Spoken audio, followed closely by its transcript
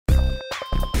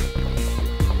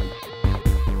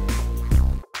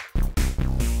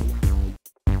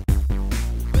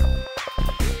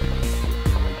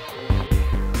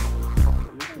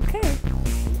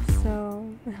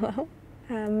Hello,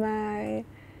 my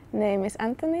name is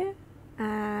Antonie.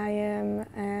 I am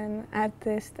an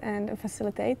artist and a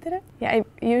facilitator. Yeah, I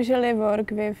usually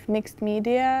work with mixed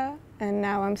media, and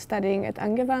now I'm studying at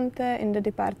Angewandte in the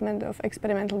Department of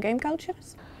Experimental Game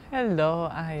Cultures. Hello,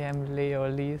 I am Leo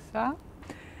Lisa.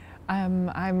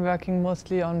 I'm working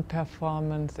mostly on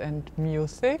performance and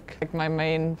music. My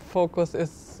main focus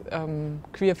is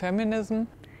queer feminism.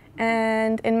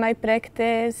 And in my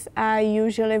practice, I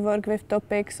usually work with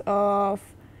topics of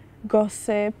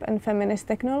gossip and feminist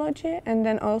technology. And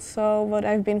then also what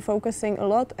I've been focusing a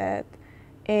lot at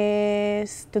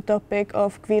is the topic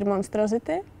of queer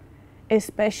monstrosity,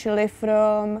 especially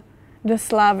from the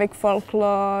Slavic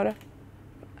folklore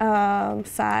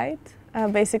side.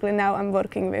 Basically now I'm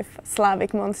working with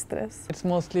Slavic monsters. It's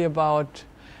mostly about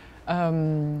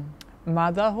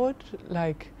motherhood,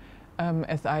 like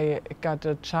as I got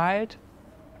a child,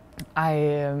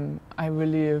 I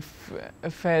really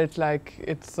felt like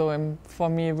it's so for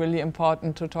me really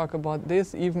important to talk about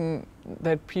this, even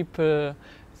that people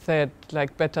said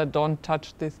like better don't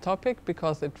touch this topic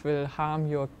because it will harm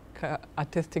your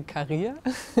artistic career.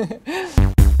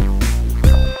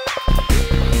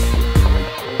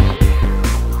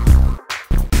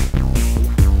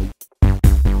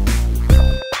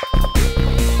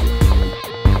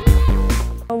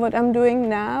 What I'm doing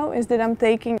now is that I'm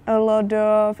taking a lot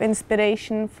of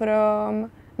inspiration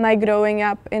from my growing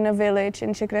up in a village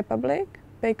in Czech Republic,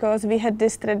 because we had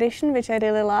this tradition which I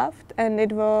really loved, and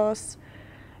it was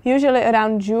usually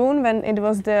around June when it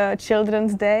was the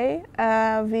Children's Day.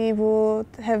 We would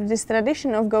have this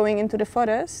tradition of going into the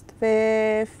forest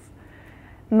with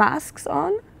masks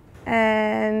on,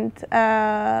 and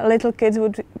little kids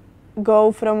would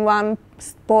go from one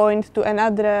point to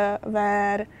another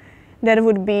where there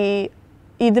would be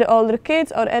either older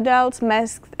kids or adults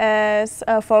masked as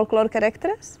folklore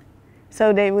characters.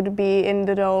 So they would be in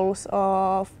the roles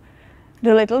of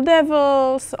the little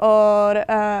devils, or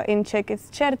in Czech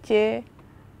it's čerti,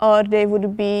 or they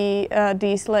would be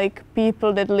these like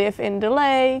people that live in the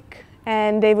lake,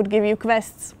 and they would give you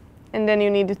quests. And then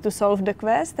you needed to solve the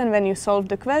quest, and when you solved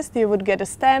the quest you would get a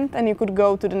stamp and you could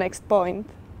go to the next point.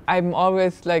 I'm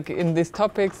always like in these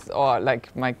topics, or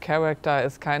like my character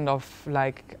is kind of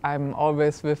like I'm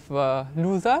always with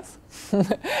losers.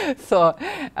 So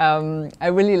I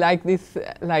really like this,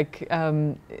 like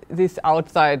these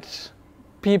outside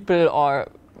people or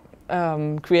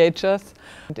creatures.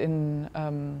 And in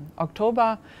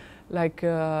October, like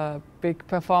a big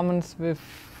performance with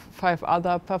 5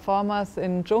 other performers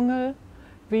in Dschungel,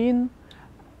 Wien.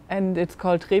 And it's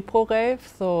called Repro Rave,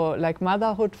 so like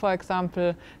motherhood, for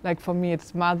example, like for me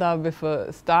it's mother with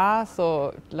a star,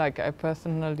 so like I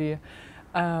personally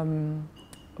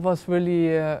was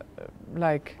really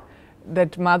like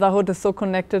that motherhood is so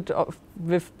connected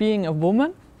with being a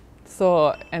woman,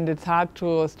 so, and it's hard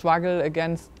to struggle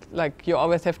against, like you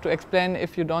always have to explain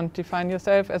if you don't define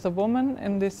yourself as a woman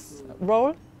in this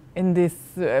role. In this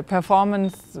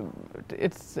performance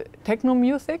it's techno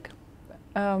music.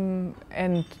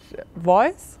 And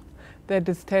voice that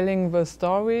is telling the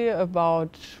story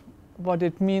about what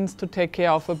it means to take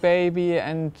care of a baby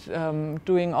and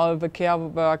doing all the care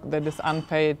work that is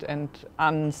unpaid and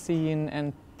unseen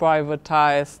and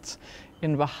privatized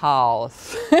in the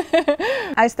house.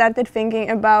 I started thinking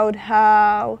about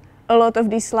how a lot of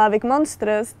these Slavic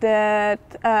monsters that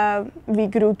we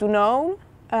grew to know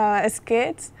as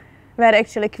kids were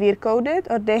actually queer-coded,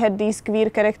 or they had these queer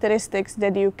characteristics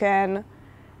that you can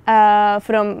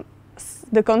from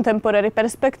the contemporary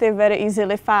perspective very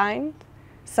easily find,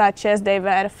 such as they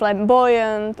were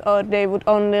flamboyant, or they would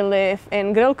only live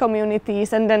in girl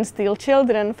communities and then steal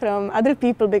children from other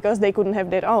people because they couldn't have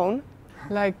their own.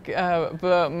 Like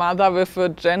the mother with the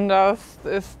gender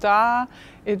star,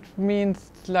 it means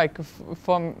like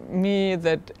for me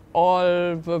that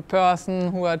all the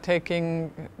person who are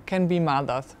taking can be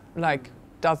mothers. Like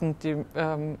doesn't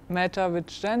matter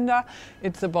which gender,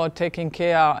 it's about taking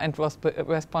care and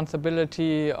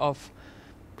responsibility of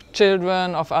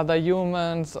children, of other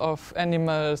humans, of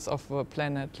animals, of the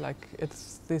planet. Like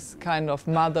it's this kind of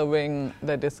mothering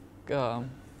that is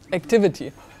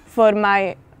activity. For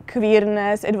my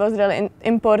queerness, it was really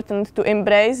important to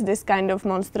embrace this kind of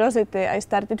monstrosity. I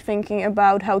started thinking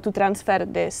about how to transfer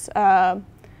this,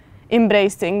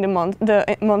 embracing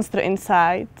the monster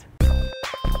inside.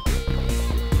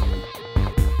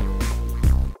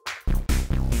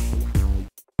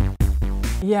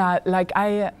 Yeah, like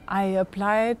I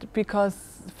applied because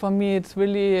for me it's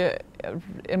really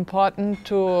important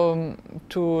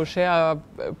to share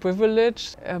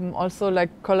privilege, also like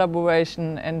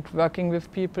collaboration and working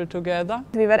with people together.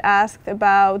 We were asked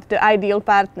about the ideal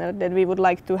partner that we would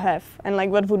like to have and like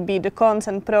what would be the cons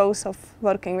and pros of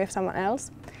working with someone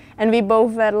else. And we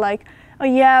both were like, oh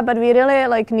yeah, but we really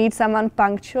like need someone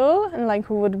punctual and like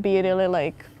who would be really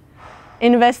like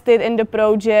invested in the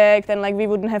project and like we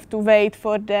wouldn't have to wait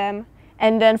for them.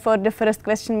 And then for the first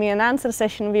question me and answer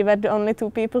session, we were the only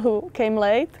two people who came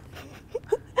late.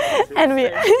 And we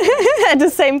at the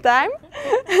same time.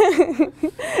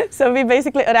 So we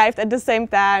basically arrived at the same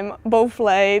time, both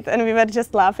late, and we were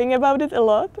just laughing about it a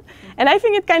lot. And I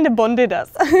think it kind of bonded us.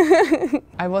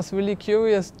 I was really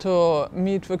curious to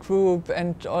meet the group,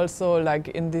 and also like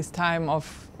in this time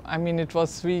of, I mean, it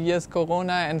was 3 years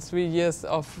Corona and 3 years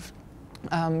of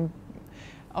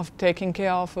taking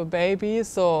care of a baby,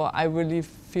 so I really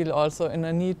feel also in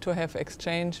a need to have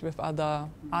exchange with other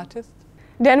artists.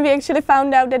 Then we actually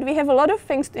found out that we have a lot of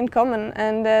things in common,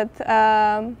 and that,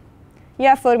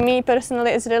 yeah, for me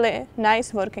personally it's really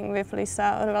nice working with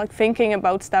Lisa, or like thinking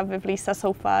about stuff with Lisa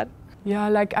so far. Yeah,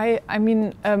 like I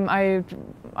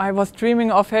was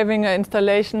dreaming of having an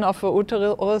installation of a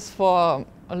uterus for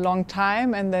a long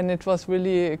time, and then it was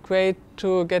really great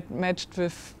to get matched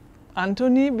with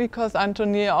Antonie, because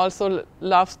Antonie also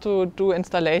loves to do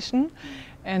installation,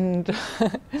 and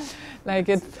like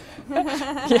it's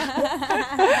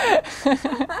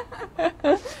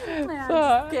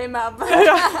So, came up.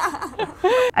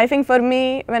 I think for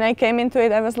me, when I came into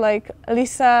it, I was like,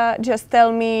 Lisa, just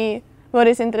tell me what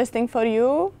is interesting for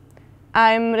you.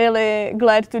 I'm really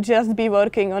glad to just be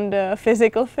working on the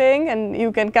physical thing, and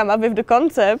you can come up with the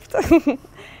concept.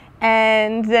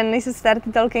 And then Lisa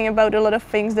started talking about a lot of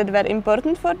things that were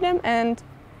important for them, and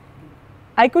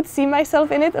I could see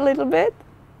myself in it a little bit.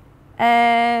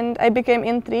 And I became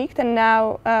intrigued, and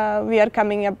now we are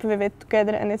coming up with it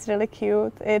together, and it's really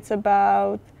cute. It's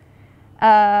about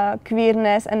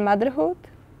queerness and motherhood,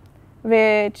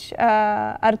 which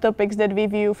are topics that we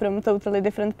view from totally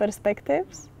different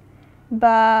perspectives.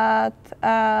 But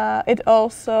it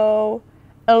also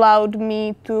allowed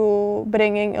me to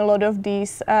bring in a lot of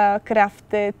these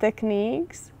crafty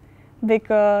techniques,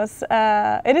 because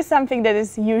it is something that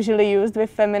is usually used with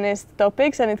feminist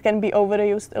topics, and it can be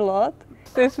overused a lot.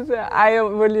 I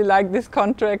really like this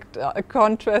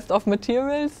contrast of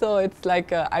materials, so it's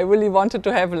like I really wanted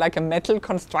to have like a metal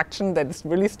construction that is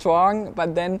really strong,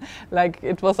 but then like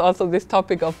it was also this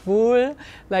topic of wool,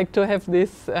 like to have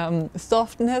this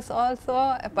softness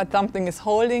also, but something is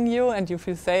holding you and you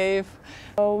feel safe.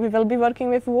 So we will be working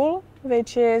with wool,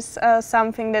 which is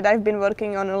something that I've been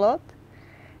working on a lot,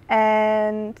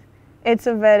 and it's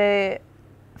a very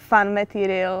fun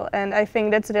material, and I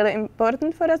think that's really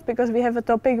important for us, because we have a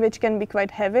topic which can be quite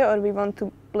heavy, or we want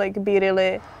to like be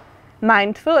really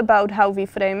mindful about how we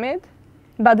frame it.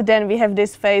 But then we have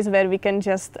this phase where we can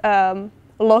just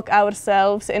lock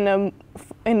ourselves in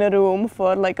a room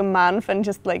for like a month and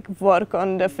just like work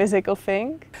on the physical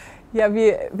thing. Yeah,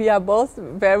 we are both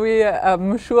very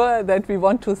sure that we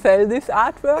want to sell this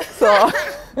artwork, so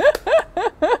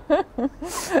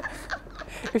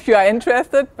if you are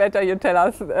interested, better you tell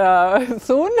us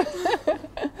soon.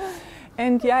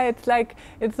 And yeah, it's like,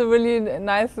 it's a really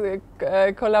nice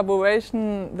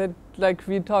collaboration that like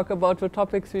we talk about the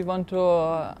topics we want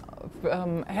to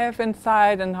have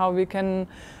inside, and how we can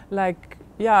like,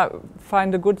 yeah,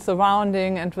 find a good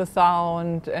surrounding and the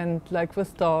sound and like the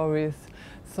stories.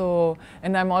 So,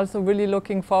 and I'm also really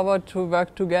looking forward to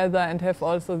work together and have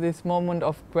also this moment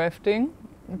of crafting,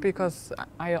 because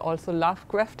I also love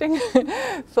crafting.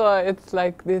 So it's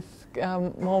like this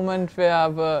moment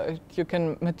where you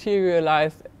can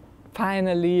materialize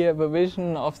finally the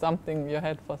vision of something you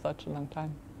had for such a long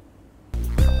time.